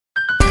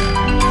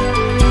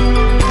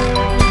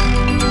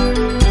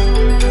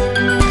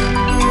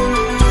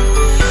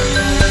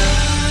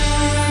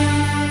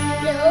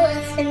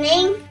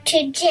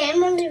to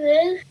jam on the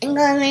roof and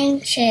go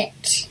around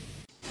church.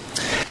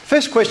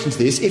 First question's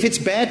this: if it's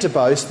bad to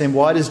boast, then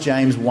why does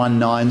James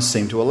 1:9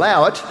 seem to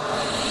allow it?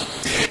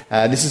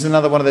 This is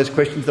another one of those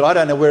questions that I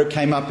don't know where it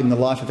came up in the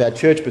life of our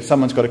church, but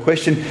someone's got a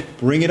question.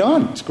 Bring it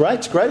on. It's great.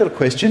 It's a great little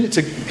question. It's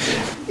an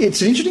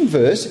interesting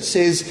verse. It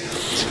says,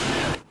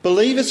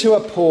 "Believers who are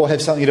poor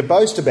have something to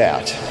boast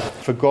about,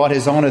 for God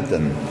has honoured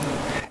them.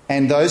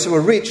 And those who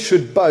are rich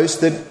should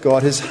boast that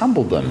God has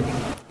humbled them.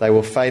 They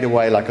will fade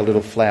away like a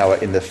little flower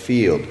in the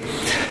field."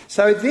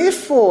 So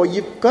therefore,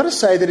 you've got to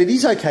say that it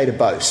is okay to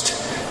boast,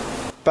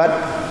 but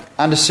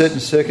under certain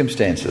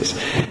circumstances.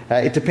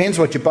 It depends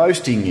what you're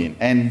boasting in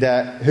and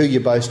who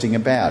you're boasting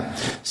about.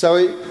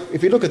 So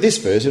if you look at this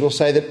verse, it'll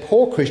say that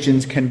poor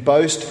Christians can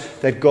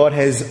boast that God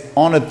has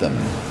honoured them.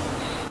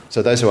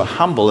 So those who are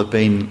humble have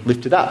been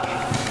lifted up.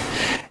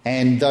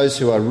 And those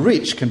who are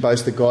rich can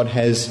boast that God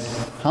has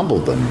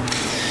humbled them.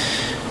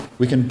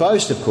 We can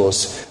boast, of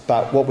course,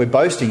 but what we're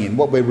boasting in,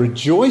 what we're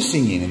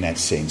rejoicing in that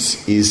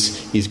sense,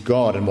 is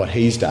God and what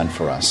He's done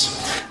for us,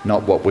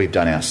 not what we've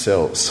done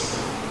ourselves.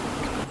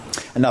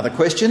 Another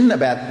question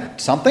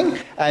about something,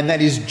 and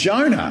that is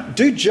Jonah.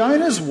 Do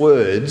Jonah's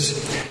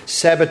words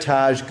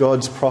sabotage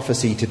God's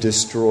prophecy to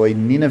destroy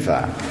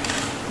Nineveh?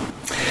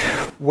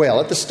 Well,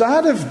 at the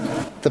start of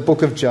the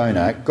book of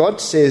Jonah, God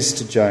says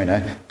to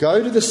Jonah,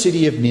 "Go to the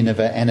city of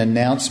Nineveh and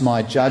announce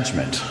my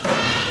judgment."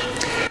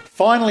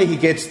 Finally, he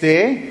gets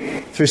there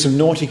through some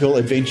nautical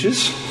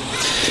adventures.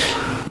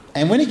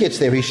 And when he gets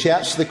there, he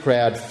shouts to the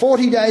crowd,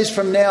 40 days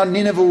from now,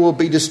 Nineveh will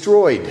be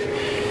destroyed.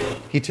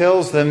 He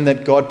tells them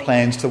that God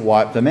plans to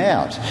wipe them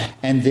out.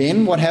 And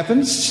then what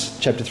happens?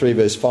 Chapter 3,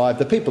 verse 5,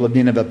 the people of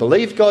Nineveh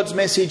believed God's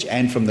message,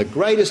 and from the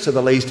greatest to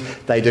the least,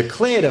 they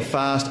declared a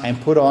fast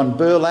and put on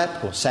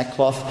burlap or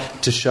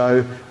sackcloth to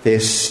show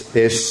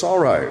their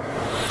sorrow.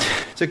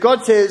 So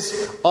God says,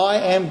 "I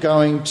am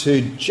going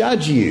to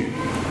judge you."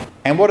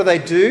 And what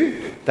do?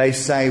 They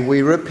say,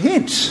 "We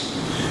repent."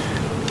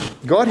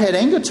 God had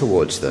anger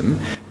towards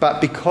them,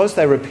 but because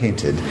they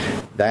repented,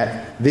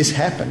 that this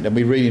happened. And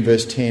we read in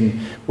verse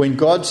 10, when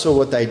God saw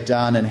what they'd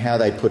done and how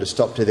they'd put a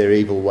stop to their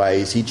evil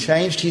ways, He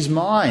changed His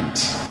mind.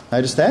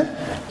 Notice that?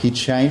 He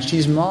changed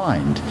His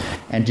mind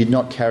and did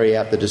not carry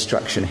out the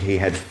destruction He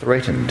had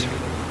threatened.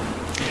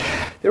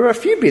 There are a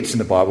few bits in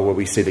the Bible where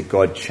we see that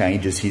God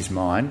changes His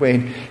mind,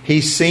 when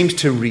He seems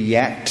to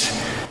react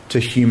to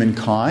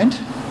humankind.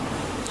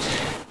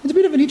 There's a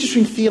bit of an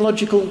interesting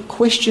theological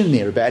question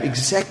there about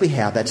exactly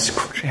how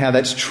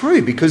that's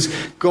true, because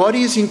God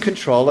is in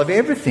control of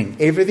everything.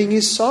 Everything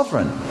is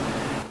sovereign.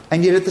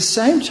 And yet at the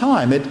same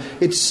time,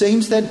 it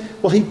seems that,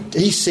 well,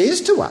 he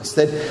says to us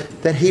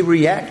that He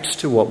reacts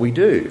to what we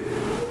do.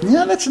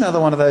 Now, that's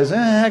another one of those,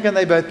 how can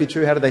they both be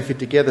true? How do they fit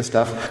together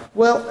stuff?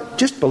 Well,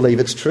 just believe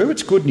it's true.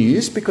 It's good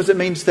news, because it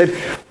means that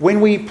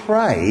when we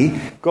pray,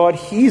 God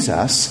hears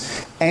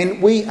us, and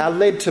we are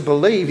led to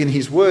believe in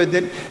His word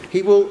that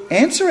He will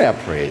answer our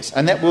prayers,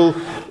 and that will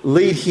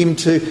lead Him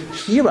to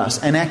hear us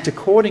and act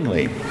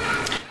accordingly.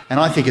 And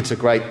I think it's a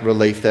great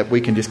relief that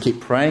we can just keep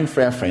praying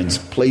for our friends,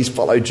 please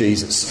follow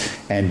Jesus,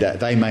 and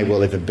they may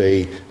well ever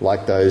be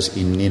like those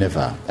in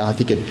Nineveh. And I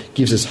think it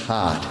gives us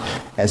heart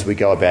as we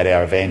go about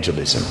our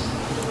evangelism.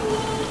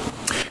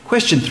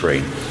 Question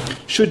 3.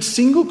 Should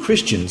single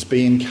Christians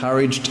be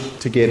encouraged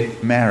to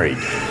get married?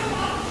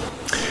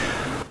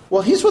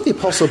 Well, here's what the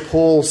Apostle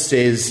Paul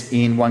says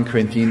in 1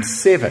 Corinthians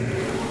 7.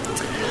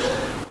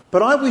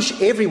 "But I wish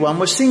everyone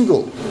was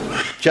single,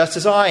 just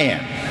as I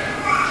am.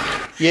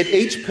 Yet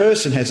each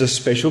person has a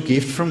special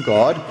gift from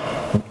God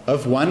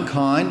of one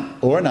kind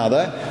or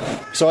another.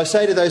 So I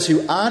say to those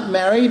who aren't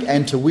married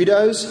and to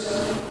widows,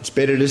 it's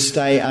better to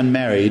stay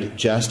unmarried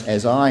just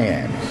as I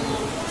am."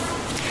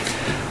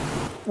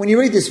 When you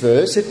read this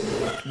verse,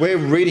 we're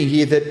reading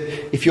here that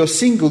if you're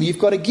single, you've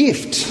got a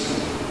gift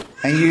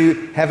and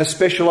you have a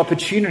special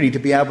opportunity to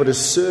be able to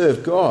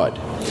serve God.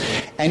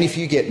 And if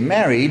you get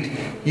married,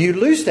 you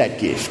lose that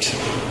gift.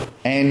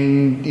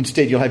 And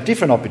instead you'll have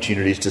different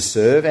opportunities to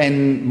serve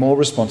and more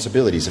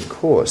responsibilities, of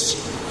course.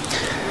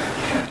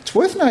 It's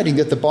worth noting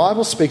that the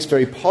Bible speaks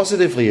very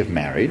positively of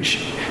marriage,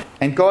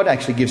 and God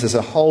actually gives us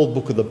a whole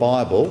book of the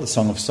Bible, the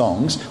Song of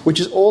Songs,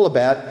 which is all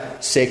about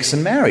sex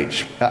and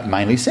marriage,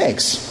 mainly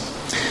sex.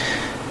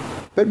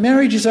 But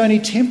marriage is only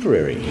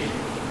temporary,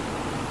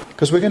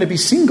 because we're going to be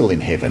single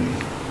in heaven.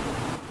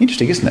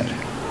 Interesting, isn't it?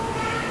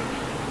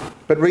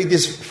 But read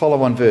this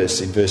follow-on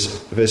verse in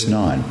verse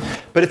 9.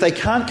 "But if they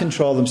can't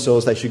control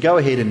themselves, they should go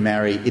ahead and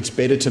marry. It's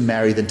better to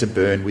marry than to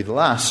burn with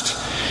lust."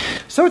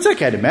 So it's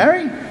okay to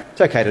marry.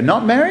 It's okay to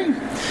not marry.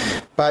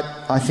 But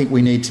I think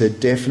we need to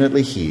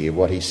definitely hear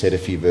what he said a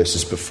few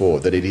verses before,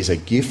 that it is a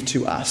gift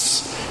to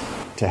us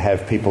to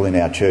have people in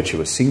our church who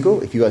are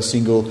single. If you are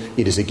single,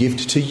 it is a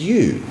gift to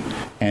you.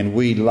 And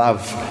we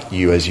love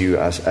you as you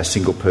are a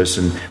single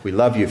person. We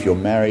love you if you're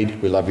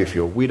married. We love you if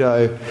you're a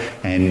widow.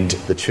 And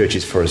the church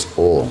is for us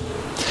all.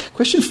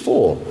 Question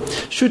 4.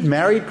 Should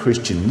married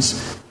Christians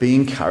be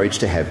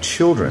encouraged to have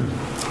children?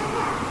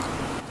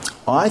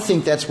 I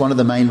think that's one of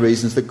the main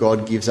reasons that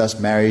God gives us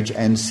marriage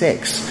and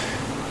sex.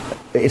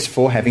 it's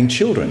for having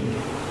children.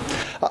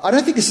 I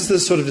don't think this is the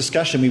sort of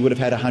discussion we would have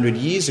had 100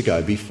 years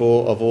ago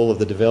before of all of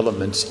the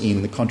developments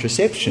in the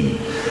contraception.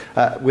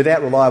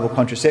 Without reliable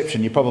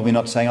contraception, you're probably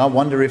not saying, I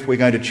wonder if we're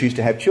going to choose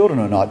to have children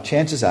or not.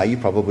 Chances are you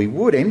probably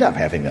would end up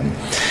having them.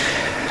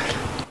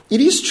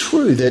 It is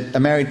true that a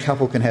married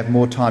couple can have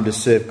more time to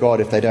serve God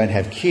if they don't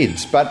have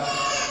kids, but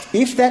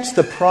if that's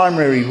the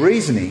primary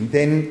reasoning,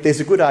 then there's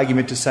a good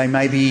argument to say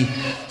maybe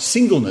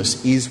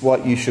singleness is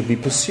what you should be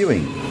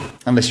pursuing,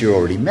 unless you're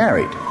already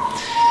married.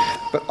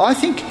 But I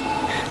think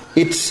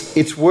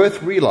it's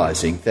worth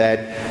realising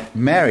that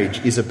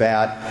marriage is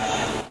about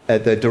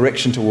the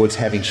direction towards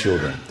having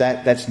children.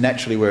 That's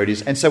naturally where it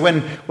is. And so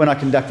when I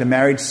conduct a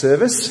marriage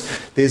service,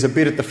 there's a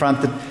bit at the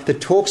front that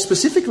talks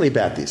specifically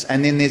about this.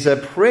 And then there's a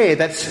prayer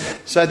that's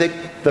so that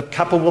the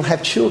couple will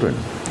have children.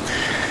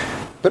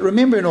 But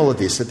remember in all of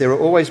this that there are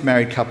always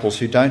married couples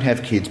who don't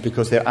have kids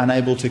because they're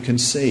unable to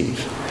conceive.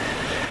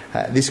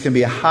 This can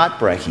be a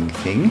heartbreaking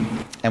thing,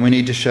 and we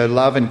need to show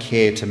love and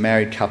care to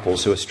married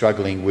couples who are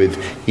struggling with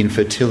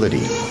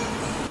infertility.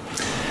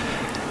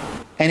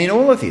 And in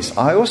all of this,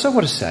 I also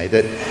want to say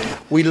that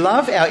we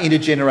love our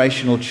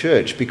intergenerational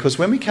church because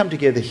when we come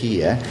together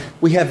here,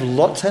 we have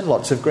lots and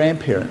lots of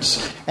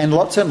grandparents and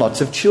lots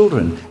of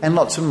children and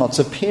lots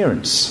of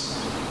parents.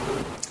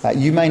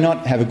 You may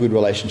not have a good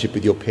relationship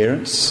with your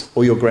parents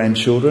or your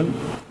grandchildren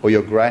or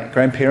your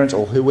grandparents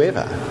or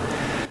whoever.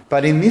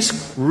 But in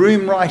this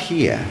room right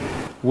here,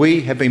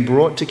 we have been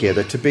brought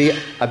together to be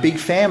a big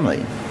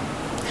family.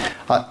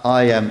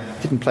 I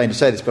didn't plan to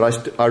say this,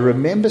 but I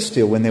remember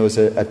still when there was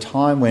a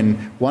time when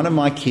one of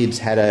my kids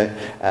had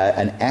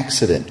an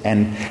accident,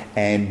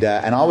 and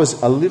I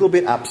was a little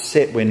bit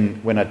upset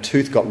when a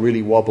tooth got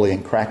really wobbly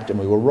and cracked, and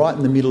we were right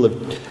in the middle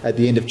at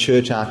the end of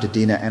church after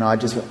dinner, and I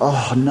just went,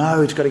 oh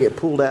no, it's got to get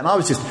pulled out. And I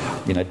was just,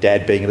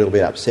 Dad being a little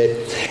bit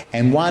upset.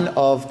 And one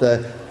of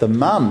the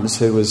mums,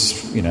 who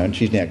was, and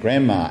she's now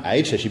grandma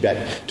age, so she's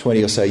about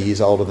 20 or so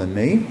years older than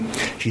me,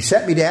 she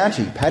sat me down,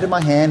 she patted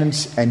my hand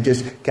and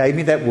just gave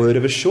me that word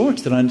of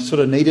assurance that I sort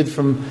of needed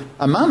from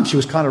a mum. She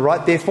was kind of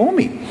right there for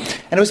me.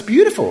 And it was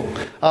beautiful.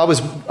 She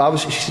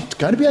said, it's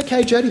going to be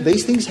okay, Jody.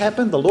 These things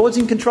happen. The Lord's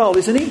in control,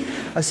 isn't he?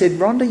 I said,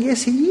 Rhonda,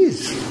 yes, he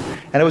is.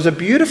 And it was a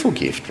beautiful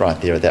gift right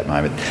there at that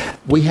moment.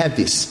 We have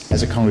this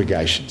as a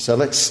congregation. So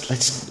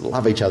let's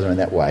love each other in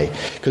that way.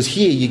 Because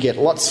here you get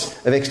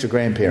lots of extra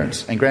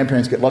grandparents, and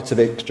grandparents get lots of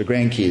extra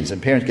grandkids,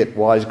 and parents get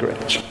wise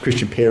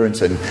Christian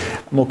parents and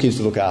more kids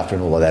to look after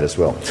and all of that as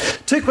well.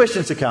 2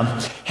 questions to come.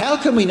 How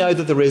can we know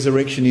that the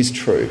resurrection is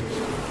true?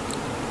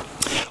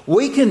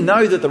 We can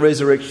know that the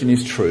resurrection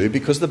is true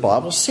because the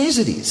Bible says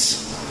it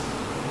is.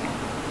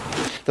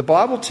 The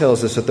Bible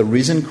tells us that the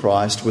risen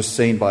Christ was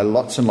seen by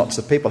lots and lots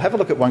of people. Have a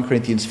look at 1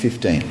 Corinthians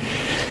 15.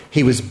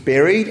 He was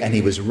buried and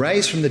he was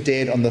raised from the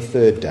dead on the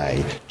 3rd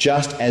day,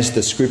 just as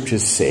the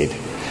Scriptures said.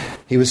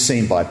 He was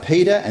seen by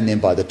Peter and then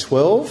by the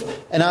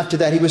 12, and after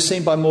that he was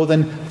seen by more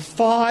than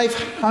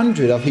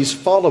 500 of his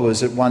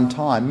followers at one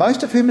time,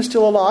 most of whom are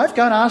still alive.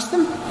 Go and ask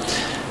them,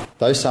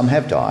 though some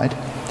have died.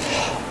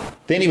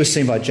 Then he was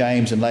seen by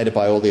James and later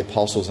by all the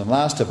apostles, and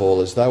last of all,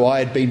 as though I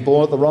had been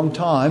born at the wrong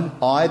time,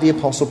 I, the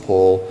Apostle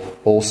Paul,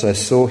 also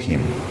saw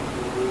him.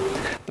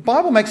 The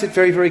Bible makes it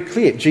very, very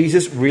clear.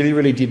 Jesus really,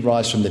 really did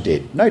rise from the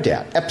dead. No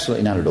doubt.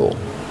 Absolutely none at all.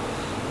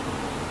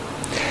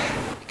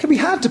 It can be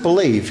hard to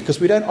believe because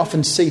we don't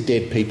often see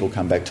dead people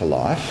come back to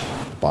life.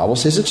 The Bible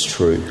says it's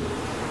true.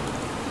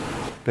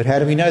 But how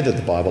do we know that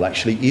the Bible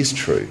actually is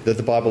true? That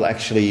the Bible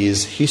actually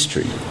is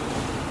history?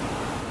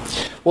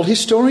 Well,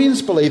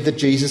 historians believe that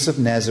Jesus of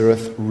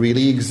Nazareth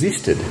really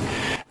existed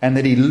and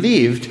that he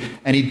lived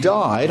and he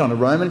died on a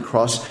Roman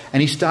cross and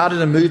he started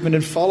a movement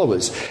of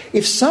followers.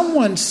 If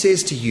someone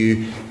says to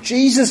you,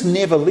 Jesus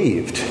never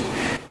lived,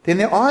 then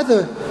they're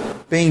either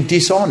being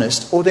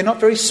dishonest or they're not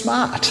very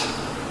smart.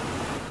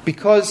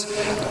 Because,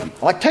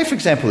 take for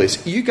example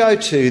this, you go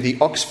to the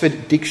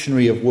Oxford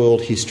Dictionary of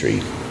World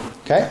History,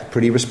 okay,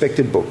 pretty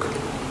respected book.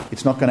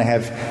 It's not going to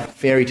have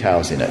fairy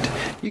tales in it.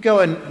 You go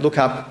and look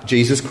up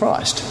Jesus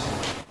Christ.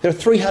 There are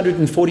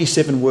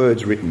 347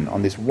 words written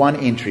on this one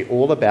entry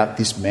all about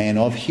this man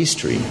of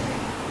history.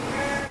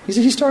 He's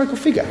a historical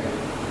figure.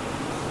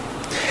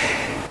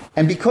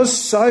 And because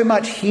so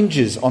much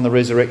hinges on the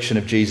resurrection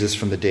of Jesus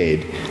from the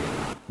dead,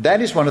 that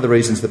is one of the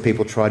reasons that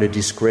people try to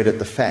discredit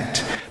the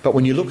fact. But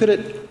when you look at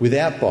it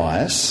without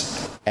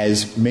bias,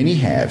 as many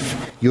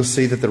have, you'll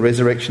see that the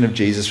resurrection of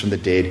Jesus from the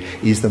dead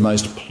is the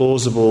most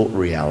plausible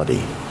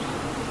reality.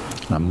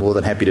 I'm more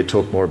than happy to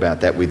talk more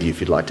about that with you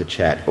if you'd like to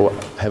chat or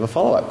have a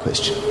follow-up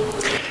question.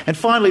 And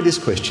finally, this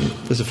question.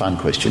 This is a fun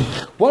question.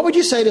 What would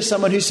you say to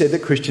someone who said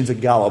that Christians are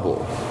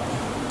gullible?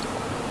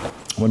 I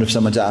wonder if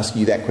someone's asked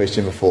you that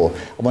question before.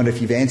 I wonder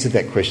if you've answered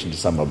that question to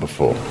someone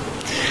before.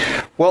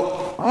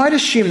 Well, I'd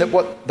assume that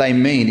what they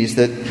mean is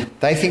that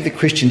they think that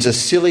Christians are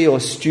silly or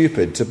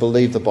stupid to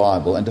believe the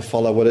Bible and to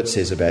follow what it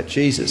says about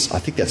Jesus. I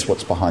think that's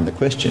what's behind the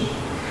question.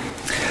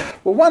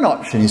 Well, one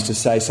option is to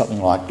say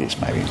something like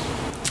this, maybe.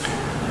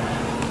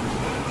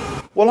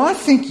 Well, I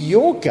think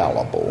you're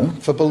gullible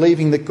for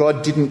believing that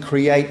God didn't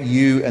create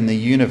you and the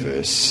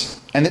universe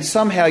and that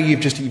somehow you've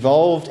just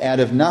evolved out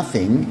of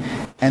nothing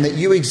and that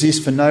you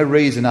exist for no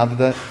reason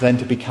other than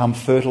to become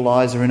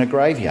fertiliser in a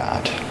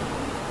graveyard.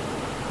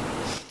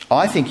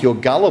 I think you're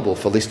gullible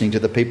for listening to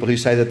the people who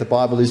say that the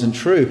Bible isn't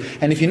true.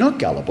 And if you're not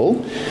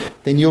gullible,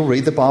 then you'll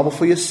read the Bible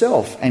for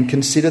yourself and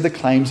consider the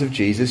claims of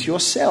Jesus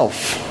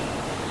yourself.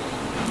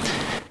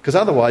 Because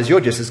otherwise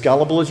you're just as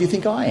gullible as you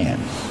think I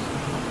am.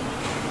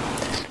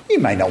 You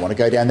may not want to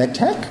go down that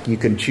tack. You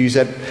can choose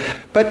that.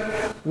 But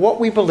what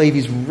we believe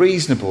is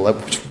reasonable,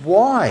 it's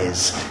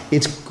wise,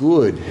 it's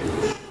good.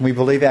 We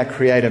believe our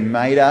Creator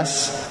made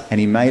us, and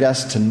He made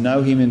us to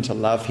know Him and to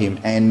love Him,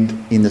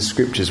 and in the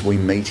Scriptures we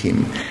meet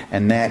Him.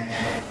 And that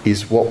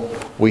is what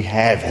we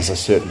have as a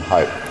certain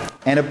hope.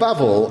 And above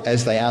all,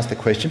 as they ask the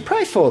question,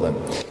 pray for them.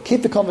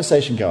 Keep the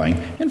conversation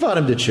going. Invite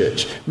them to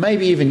church.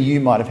 Maybe even you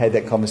might have had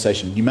that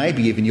conversation.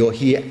 Maybe even you're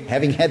here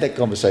having had that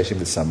conversation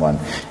with someone,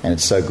 and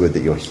it's so good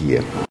that you're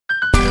here.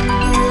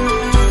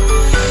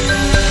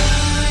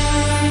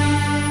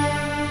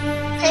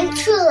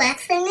 Thanks for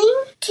listening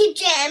to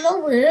Jam a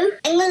Woo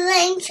and the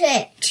Lane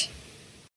Church.